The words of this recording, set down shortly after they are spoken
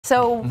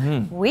So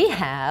we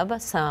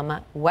have some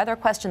weather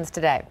questions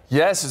today.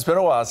 Yes, it's been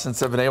a while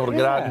since I've been able to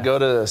get out and go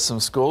to some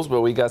schools,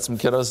 but we got some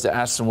kiddos to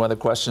ask some weather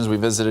questions. We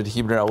visited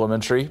Hebron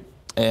Elementary,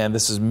 and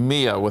this is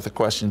Mia with a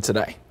question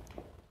today.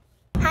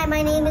 Hi,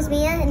 my name is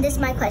Mia, and this is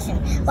my question.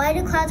 Why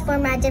do clouds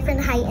form at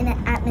different height in the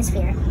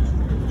atmosphere?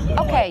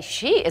 Okay,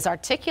 she is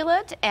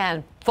articulate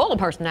and full of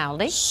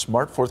personality.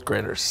 Smart fourth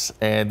graders.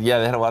 And yeah,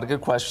 they had a lot of good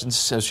questions.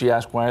 So she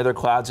asked, why are there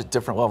clouds at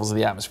different levels of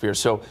the atmosphere?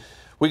 So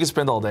we could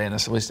spend all day in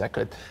this, at least I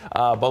could.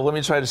 But let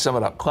me try to sum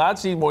it up.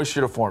 Clouds need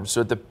moisture to form,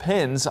 so it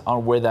depends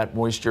on where that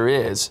moisture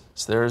is.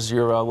 So there's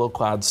your little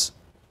clouds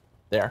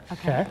there.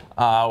 Okay.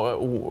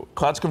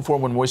 Clouds can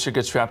form when moisture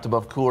gets trapped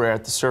above cooler air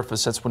at the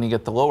surface. That's when you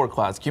get the lower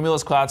clouds.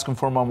 Cumulus clouds can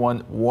form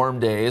on warm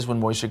days when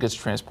moisture gets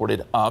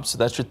transported up. So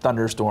that's your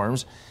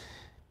thunderstorms.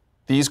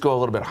 These go a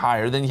little bit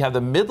higher. Then you have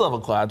the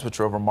mid-level clouds, which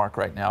are over Mark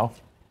right now,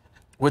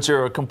 which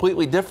are a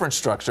completely different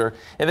structure.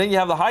 And then you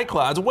have the high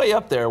clouds way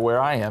up there where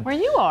I am. Where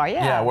you are,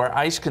 yeah. Yeah, where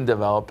ice can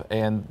develop,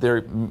 and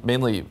they're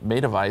mainly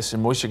made of ice,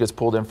 and moisture gets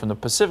pulled in from the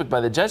Pacific by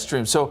the jet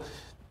stream. So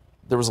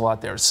there was a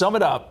lot there. Sum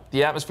it up,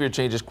 the atmosphere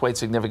changes quite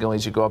significantly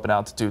as you go up in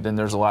altitude. Then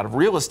there's a lot of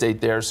real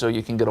estate there, so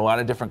you can get a lot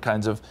of different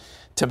kinds of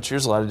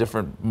temperatures, a lot of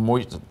different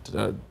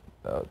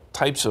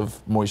types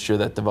of moisture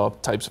that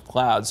develop types of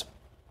clouds.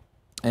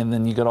 And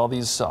then you get all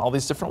these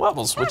different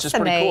levels, which is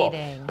pretty cool.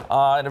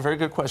 And a very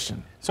good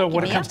question. So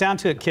when it comes down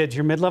to it, kids,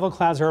 your mid-level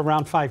clouds are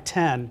around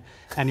 5'10",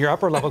 and your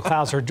upper-level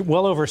clouds are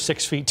well over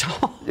 6 feet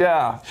tall.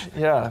 Yeah,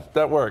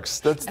 that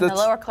works. And the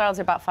lower clouds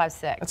are about 5'6".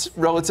 That's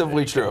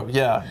relatively true.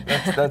 Yeah,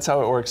 that's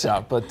how it works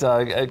out. But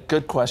a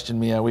good question,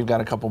 Mia. We've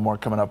got a couple more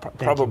coming up,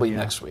 probably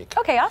next week.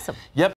 Okay, awesome. Yep.